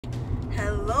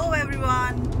Hello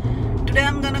everyone. Today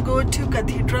I'm gonna go to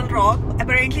Cathedral Rock.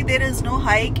 Apparently there is no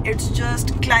hike, it's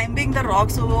just climbing the rock,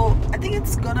 so I think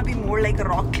it's gonna be more like a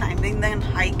rock climbing than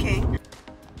hiking.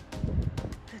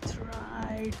 It's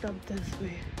right up this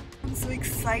way. I'm so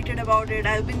excited about it.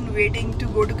 I've been waiting to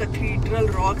go to Cathedral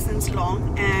Rock since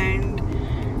long and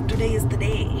today is the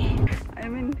day. I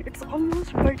mean, it's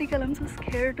almost vertical. I'm so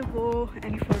scared to go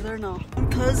any further now.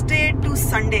 From Thursday to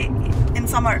Sunday in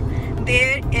summer,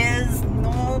 there is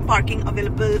no parking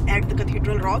available at the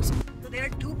Cathedral Rocks. So there are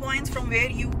 2 points from where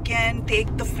you can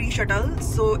take the free shuttle.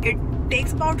 So it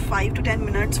takes about 5 to 10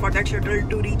 minutes for that shuttle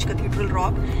to reach Cathedral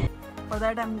Rock. For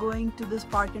that, I'm going to this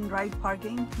park and ride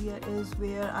parking. Here is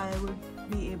where I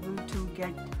would be able to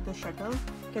get the shuttle.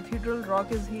 Cathedral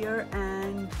Rock is here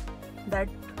and that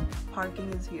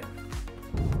parking is here.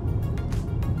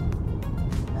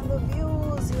 And the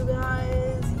views, you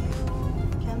guys, you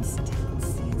can still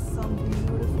see some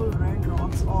beautiful red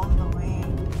rocks all the way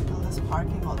to this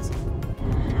parking also.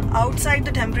 Outside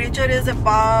the temperature is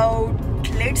about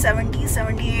late 70s,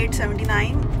 78,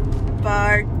 79.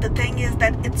 But the thing is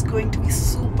that it's going to be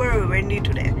super windy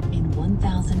today. In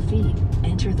 1,000 feet,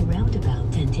 enter the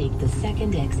roundabout and take the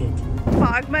second exit.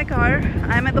 Parked my car.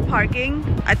 I'm at the parking.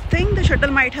 I think the shuttle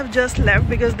might have just left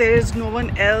because there is no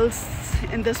one else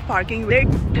in this parking.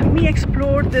 Let me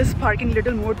explore this parking a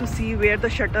little more to see where the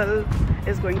shuttle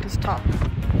is going to stop.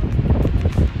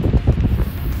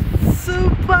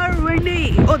 Super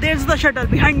windy. Oh, there's the shuttle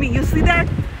behind me. You see that?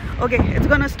 Okay, it's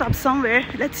gonna stop somewhere.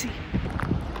 Let's see.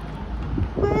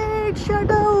 Wait,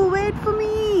 shuttle, wait for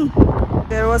me.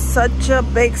 There was such a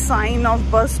big sign of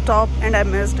bus stop and I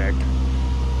missed it.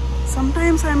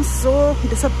 Sometimes I'm so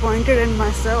disappointed in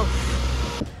myself.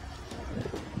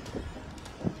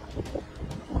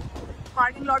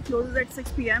 Parking lot closes at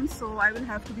 6 p.m. so I will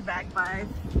have to be back by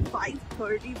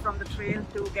 5:30 from the trail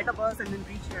to get a bus and then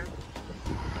reach here.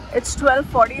 It's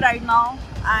 12:40 right now.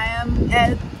 I am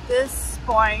at this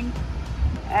point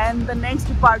and the next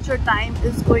departure time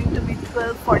is going to be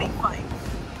 12:45.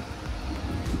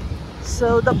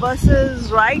 So the bus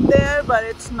is right there, but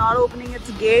it's not opening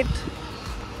its gate.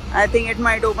 I think it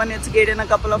might open its gate in a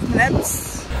couple of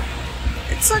minutes.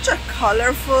 It's such a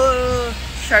colorful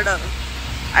shuttle.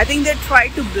 I think they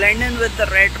tried to blend in with the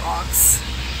red rocks.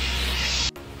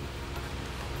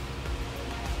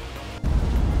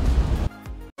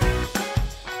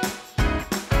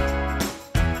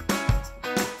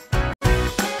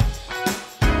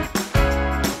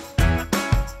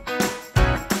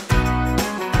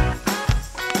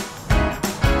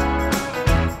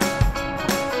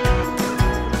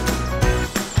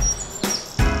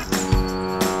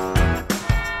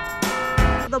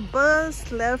 The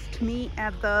bus left me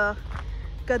at the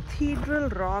Cathedral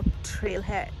Rock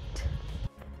Trailhead,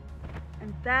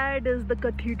 and that is the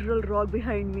Cathedral Rock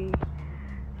behind me.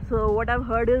 So what I've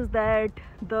heard is that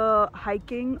the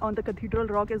hiking on the Cathedral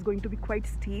Rock is going to be quite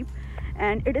steep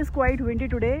and it is quite windy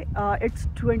today. It's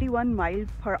 21 miles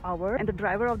per hour and the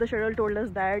driver of the shuttle told us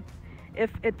that if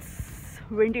it's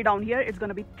windy down here, it's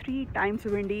going to be 3 times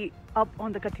windy up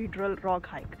on the Cathedral Rock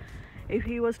hike. If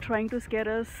he was trying to scare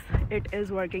us, it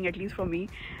is working, at least for me.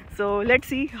 So let's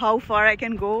see how far I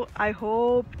can go. I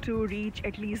hope to reach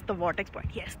at least the vortex point.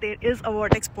 Yes, there is a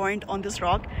vortex point on this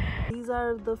rock. These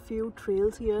are the few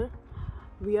trails here.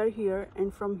 We are here,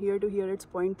 and from here to here it's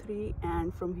 0.3,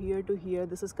 and from here to here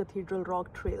this is Cathedral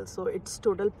Rock Trail. So it's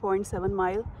total 0.7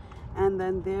 mile, and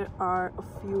then there are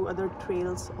a few other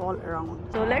trails all around.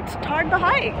 So let's start the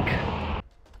hike.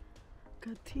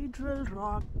 Cathedral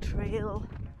Rock Trail.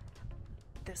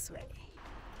 This way.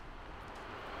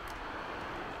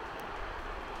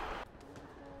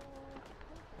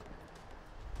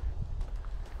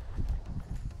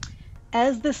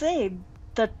 As they say,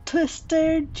 the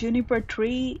twisted juniper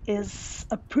tree is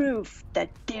a proof that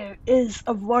there is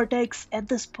a vortex at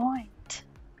this point.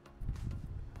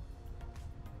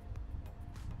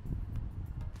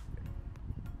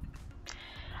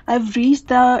 I've reached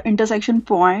the intersection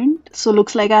point, so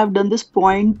looks like I've done this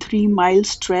 0.3 mile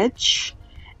stretch.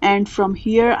 And from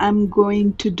here I'm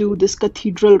going to do this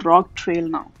Cathedral Rock Trail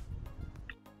now.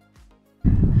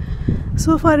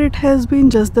 So far it has been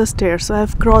just the stairs, so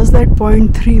I've crossed that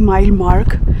 0.3 mile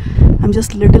mark. I'm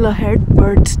just a little ahead,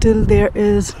 but still there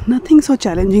is nothing so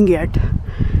challenging yet.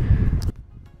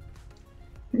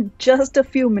 Just a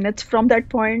few minutes from that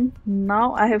point,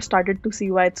 now I have started to see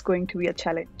why it's going to be a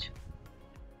challenge.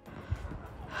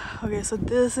 Okay, so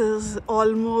this is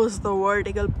almost the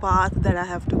vertical path that I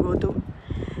have to go to.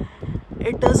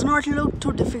 It does not look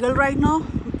too difficult right now,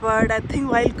 but I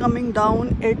think while coming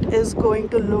down it is going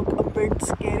to look a bit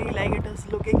scary like it is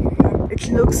looking here. It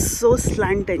looks so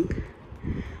slanting.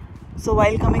 So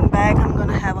while coming back, I'm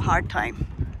gonna have a hard time.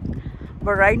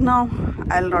 But right now,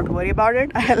 I'll not worry about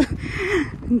it. I'll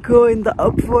go in the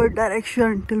upward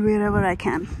direction till wherever I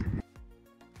can.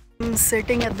 I'm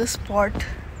sitting at this spot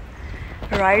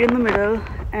right in the middle,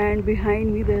 and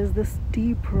behind me there's this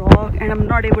steep rock, and I'm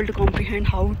not able to comprehend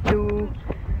how to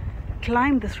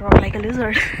climb this rock like a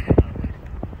lizard.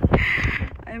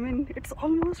 I mean, it's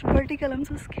almost vertical. I'm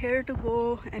so scared to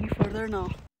go any further now.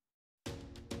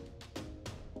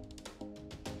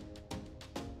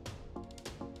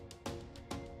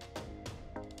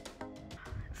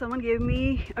 Someone gave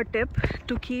me a tip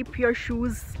to keep your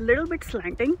shoes little bit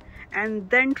slanting and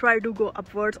then try to go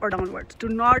upwards or downwards. Do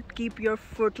not keep your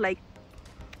foot like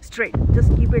straight,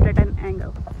 just keep it at an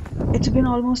angle. It's been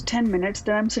almost 10 minutes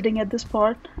that I'm sitting at this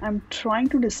spot. I'm trying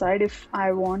to decide if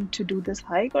I want to do this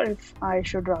hike or if I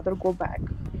should rather go back.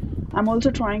 I'm also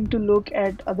trying to look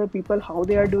at other people, how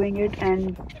they are doing it,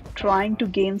 and trying to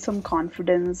gain some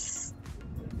confidence.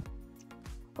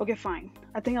 Okay, fine.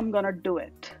 I think I'm gonna do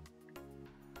it.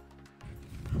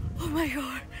 Oh my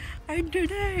god, I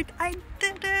did it! I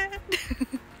did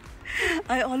it!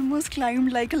 I almost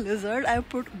climbed like a lizard. I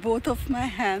put both of my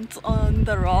hands on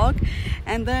the rock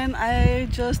and then I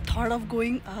just thought of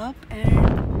going up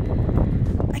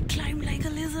and I climbed like a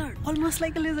lizard, almost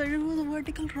like a lizard. It was a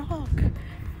vertical rock.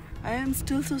 I am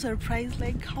still so surprised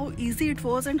like how easy it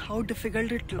was and how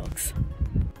difficult it looks.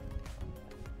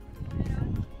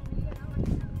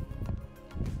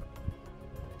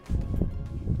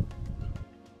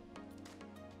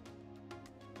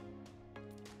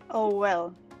 Oh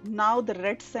well, now the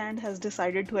red sand has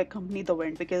decided to accompany the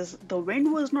wind because the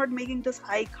wind was not making this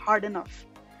hike hard enough.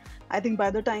 I think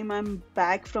by the time I'm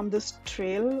back from this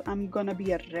trail, I'm gonna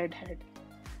be a redhead.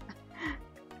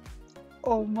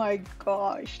 Oh my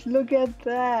gosh, look at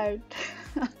that!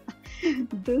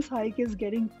 This hike is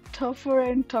getting tougher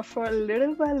and tougher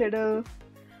little by little.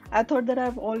 I thought that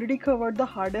I've already covered the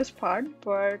hardest part,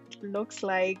 but looks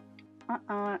like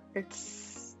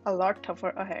it's a lot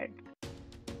tougher ahead.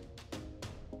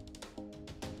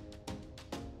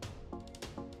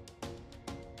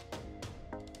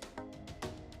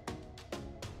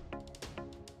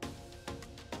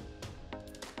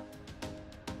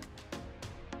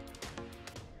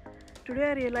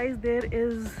 Today I realized there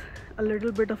is a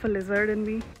little bit of a lizard in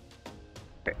me.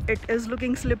 It is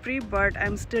looking slippery, but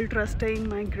I'm still trusting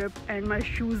my grip and my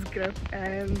shoes grip,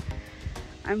 and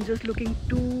I'm just looking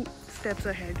 2 steps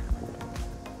ahead.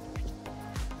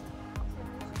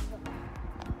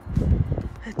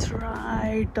 It's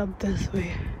right up this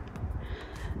way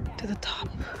to the top.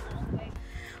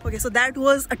 Okay, so that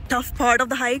was a tough part of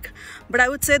the hike, but I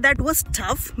would say that was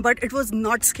tough, but it was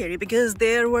not scary because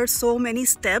there were so many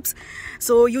steps.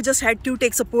 So you just had to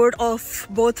take support of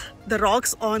both the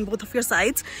rocks on both of your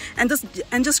sides and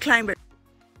just climb it.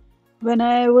 When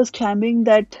I was climbing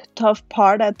that tough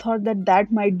part, I thought that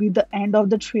that might be the end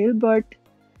of the trail, but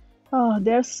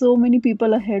there are so many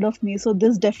people ahead of me, so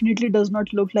this definitely does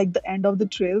not look like the end of the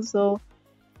trail. So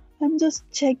I'm just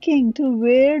checking to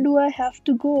where do I have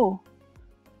to go.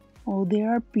 Oh, there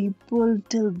are people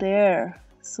till there,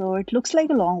 so it looks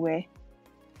like a long way.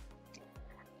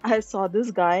 I saw this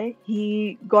guy.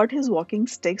 He got his walking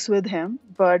sticks with him,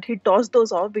 but he tossed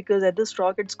those off because at this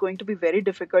rock it's going to be very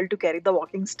difficult to carry the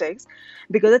walking sticks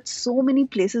because at so many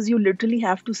places you literally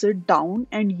have to sit down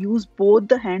and use both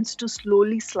the hands to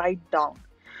slowly slide down.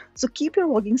 So keep your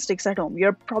walking sticks at home.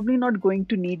 You're probably not going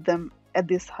to need them at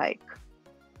this hike.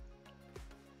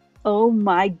 Oh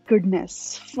my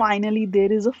goodness, finally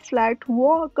there is a flat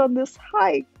walk on this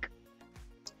hike.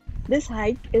 This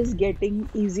hike is getting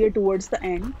easier towards the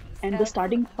end, and the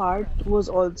starting part was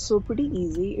also pretty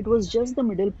easy. It was just the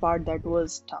middle part that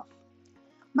was tough.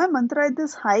 My mantra at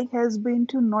this hike has been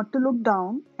to not to look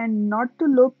down and not to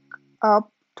look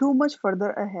up too much further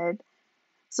ahead.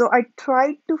 So I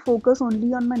tried to focus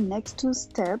only on my next 2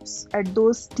 steps at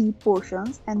those steep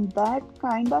portions, and that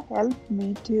kind of helped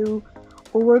me to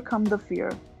overcome the fear.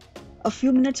 A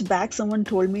few minutes back, someone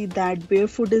told me that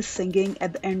Barefoot is singing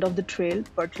at the end of the trail,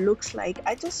 but looks like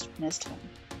I just missed him.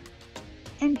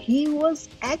 And he was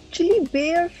actually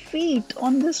bare feet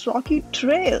on this rocky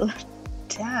trail.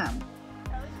 Damn.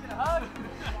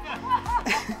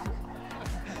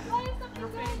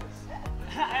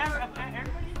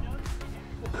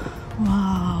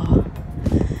 Wow.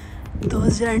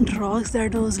 Those giant rocks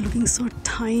that was looking so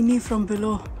tiny from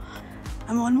below.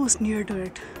 I'm almost near to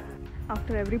it.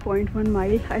 After every 0.1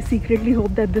 mile, I secretly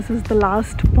hope that this is the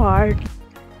last part.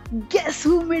 Guess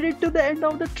who made it to the end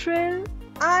of the trail?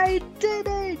 I did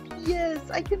it! Yes,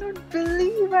 I cannot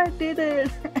believe I did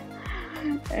it.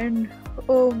 And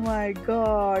Oh my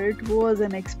god, it was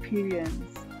an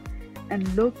experience. And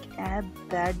look at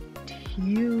that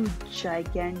huge,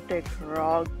 gigantic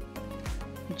rock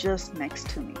just next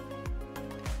to me.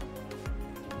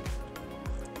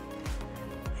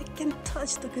 I can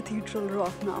touch the Cathedral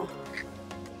Rock now.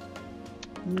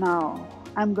 Now,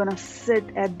 I'm gonna sit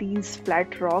at these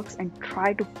flat rocks and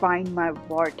try to find my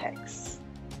vortex.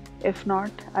 If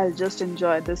not, I'll just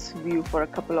enjoy this view for a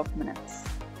couple of minutes.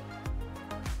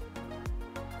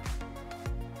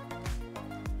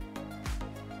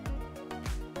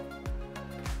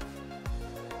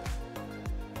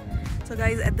 So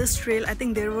guys, at this trail, I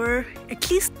think there were at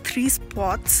least 3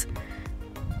 spots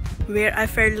where I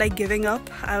felt like giving up.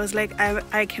 I was like,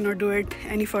 I cannot do it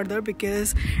any further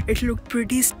because it looked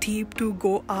pretty steep to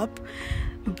go up.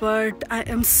 But I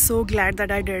am so glad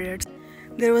that I did it.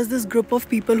 There was this group of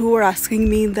people who were asking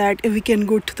me that if we can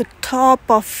go to the top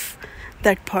of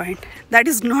that point. That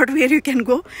is not where you can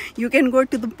go. You can go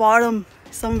to the bottom,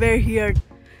 somewhere here.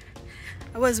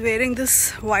 I was wearing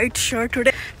this white shirt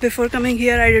today. Before coming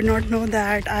here, I did not know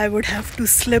that I would have to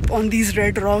slip on these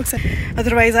red rocks.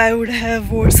 Otherwise, I would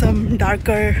have wore some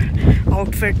darker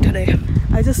outfit today.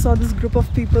 I just saw this group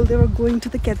of people. They were going to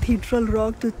the Cathedral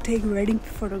Rock to take wedding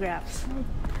photographs.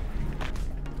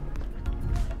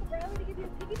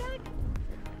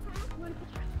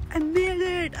 I made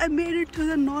it! I made it to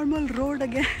the normal road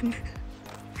again.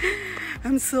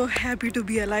 I'm so happy to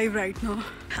be alive right now.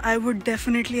 I would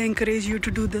definitely encourage you to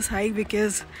do this hike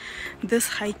because this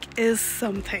hike is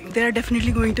something. There are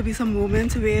definitely going to be some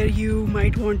moments where you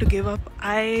might want to give up.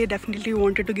 I definitely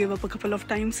wanted to give up a couple of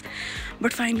times,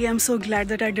 but finally I'm so glad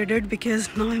that I did it because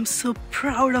now I'm so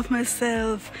proud of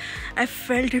myself. I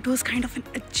felt it was kind of an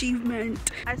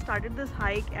achievement. I started this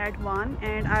hike at 1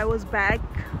 and I was back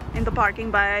in the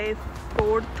parking by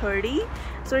 4:30.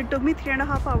 So it took me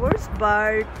 3.5 hours,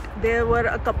 but there were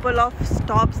a couple of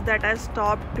stops that I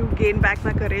stopped to gain back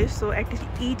my courage. So at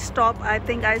each stop, I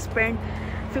think I spent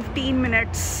 15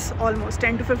 minutes, almost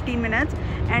 10 to 15 minutes.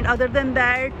 And other than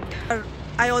that,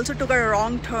 I also took a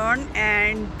wrong turn,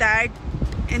 and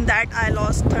in that I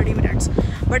lost 30 minutes.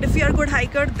 But if you're a good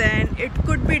hiker, then it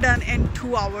could be done in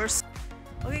 2 hours.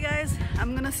 Okay guys,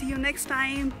 I'm gonna see you next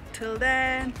time. Till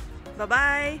then,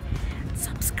 bye-bye.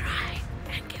 Subscribe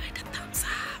and give it a thumbs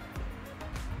up.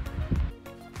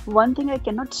 One thing I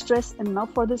cannot stress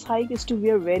enough for this hike is to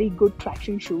wear very good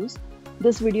traction shoes.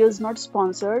 This video is not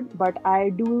sponsored, but I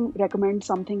do recommend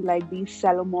something like these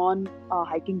Salomon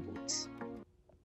hiking boots.